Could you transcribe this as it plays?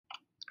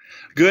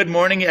Good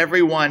morning,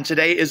 everyone.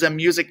 Today is a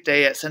music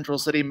day at Central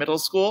City Middle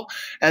School.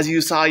 As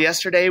you saw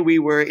yesterday, we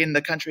were in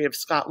the country of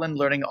Scotland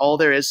learning all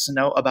there is to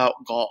know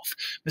about golf.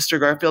 Mr.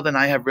 Garfield and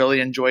I have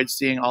really enjoyed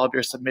seeing all of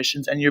your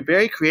submissions and your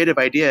very creative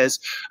ideas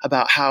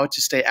about how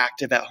to stay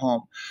active at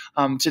home.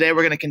 Today,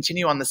 we're going to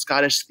continue on the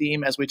Scottish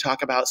theme as we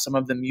talk about some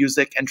of the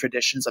music and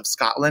traditions of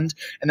Scotland,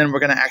 and then we're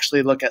going to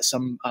actually look at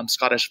some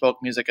Scottish folk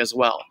music as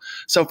well.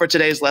 So for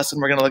today's lesson,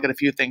 we're going to look at a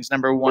few things.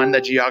 Number one, the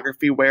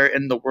geography, where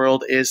in the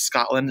world is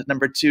Scotland?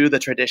 Number two,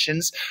 the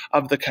traditions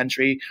of the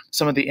country,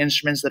 some of the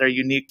instruments that are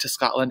unique to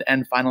Scotland,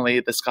 and finally,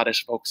 the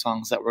Scottish folk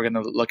songs that we're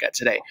going to look at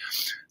today.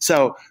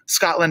 So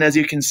Scotland, as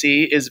you can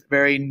see, is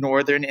very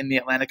northern in the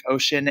Atlantic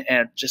Ocean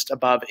and just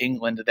above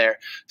England there.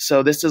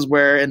 So this is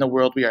where in the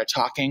world we are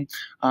talking.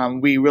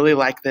 We really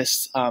like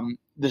this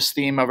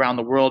theme around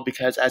the world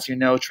because, as you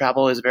know,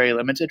 travel is very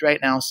limited right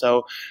now.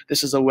 So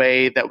this is a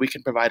way that we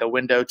can provide a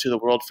window to the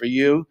world for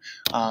you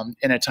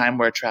in a time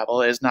where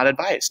travel is not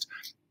advised.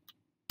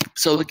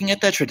 So looking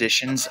at the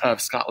traditions of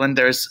Scotland,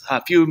 there's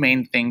a few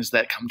main things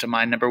that come to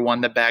mind. Number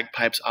one, the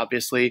bagpipes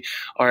obviously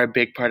are a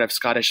big part of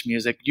Scottish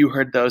music. You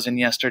heard those in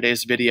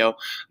yesterday's video.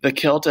 The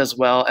kilt as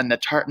well, and the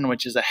tartan,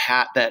 which is a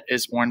hat that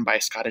is worn by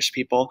Scottish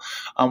people.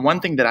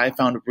 One thing that I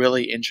found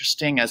really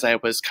interesting as I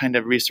was kind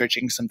of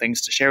researching some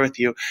things to share with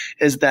you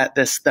is that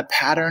the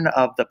pattern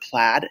of the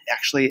plaid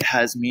actually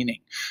has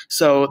meaning.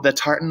 So the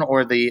tartan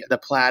or the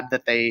plaid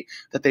that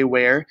they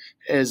wear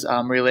is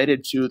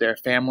related to their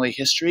family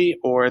history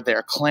or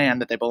their clan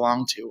that they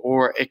belong to,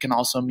 or it can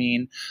also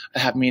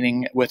have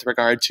meaning with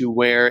regard to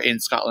where in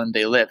Scotland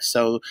they live.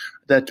 So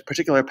the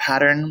particular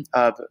pattern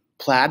of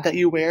plaid that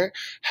you wear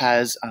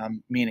has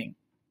meaning.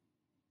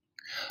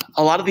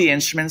 A lot of the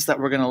instruments that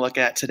we're going to look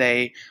at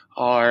today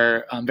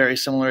are very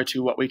similar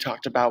to what we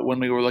talked about when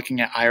we were looking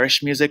at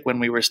Irish music when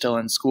we were still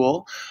in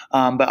school.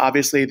 But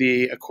obviously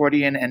the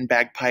accordion and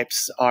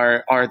bagpipes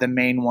are the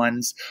main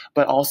ones,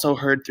 but also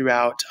heard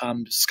throughout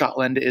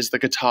Scotland is the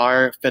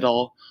guitar,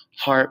 fiddle,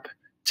 harp,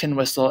 tin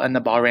whistle, and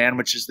the bodhrán,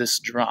 which is this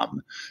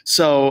drum.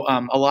 So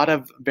a lot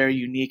of very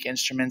unique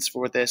instruments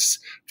for this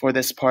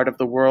part of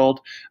the world.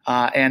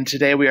 And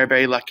today we are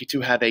very lucky to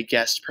have a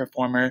guest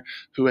performer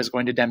who is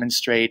going to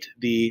demonstrate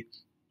the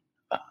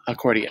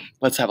accordion.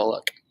 Let's have a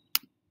look.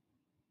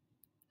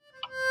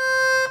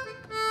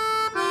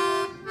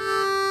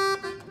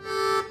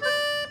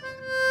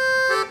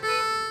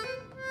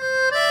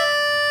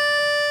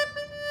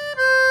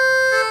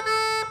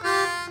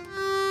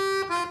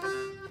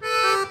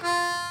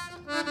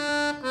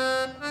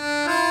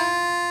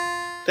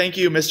 Thank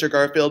you, Mr.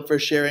 Garfield, for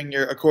sharing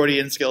your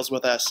accordion skills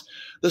with us.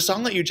 The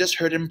song that you just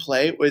heard him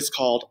play was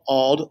called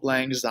Auld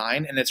Lang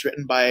Syne, and it's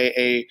written by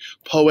a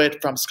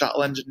poet from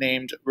Scotland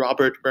named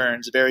Robert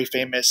Burns, a very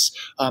famous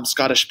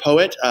Scottish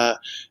poet.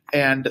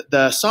 And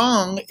the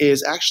song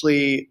is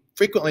actually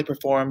frequently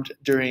performed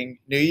during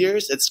New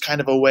Year's. It's kind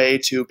of a way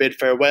to bid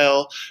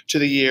farewell to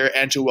the year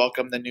and to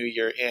welcome the new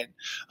year in.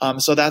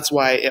 So that's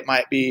why it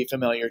might be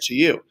familiar to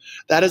you.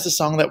 That is the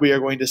song that we are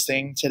going to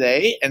sing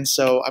today. And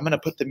so I'm going to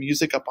put the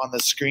music up on the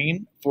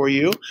screen for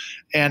you.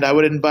 And I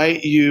would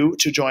invite you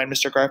to join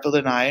Mr. Garfield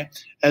and I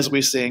as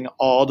we sing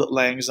Auld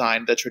Lang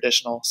Syne, the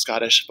traditional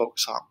Scottish folk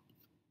song.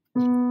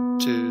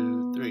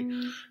 2,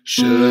 3.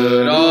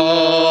 Should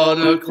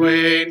all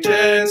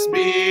acquaintance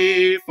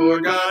be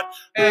forgot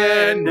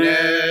and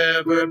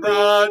never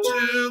brought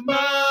to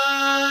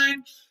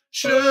mind?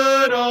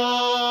 Should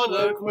all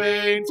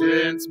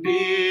acquaintance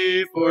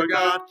be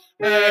forgot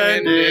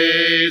and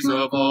days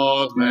of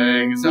Auld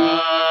Lang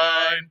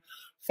Syne?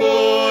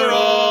 For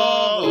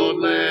Auld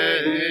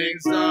Lang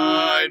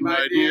Syne,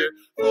 my dear,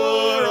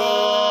 for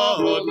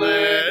Auld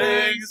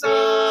Lang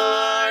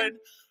Syne,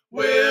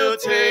 we'll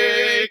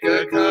take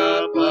a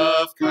cup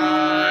of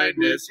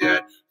kindness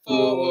yet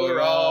for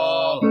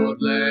Auld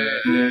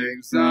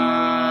Lang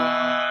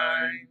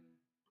Syne.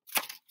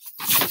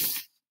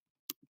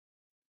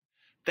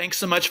 Thanks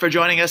so much for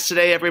joining us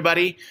today,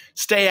 everybody.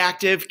 Stay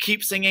active,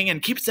 keep singing,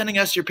 and keep sending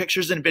us your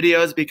pictures and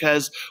videos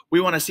because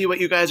we want to see what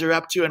you guys are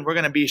up to, and we're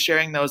going to be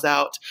sharing those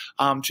out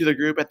to the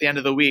group at the end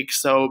of the week.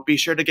 So be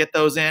sure to get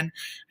those in,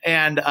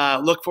 and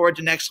look forward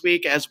to next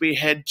week as we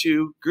head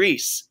to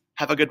Greece.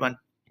 Have a good one.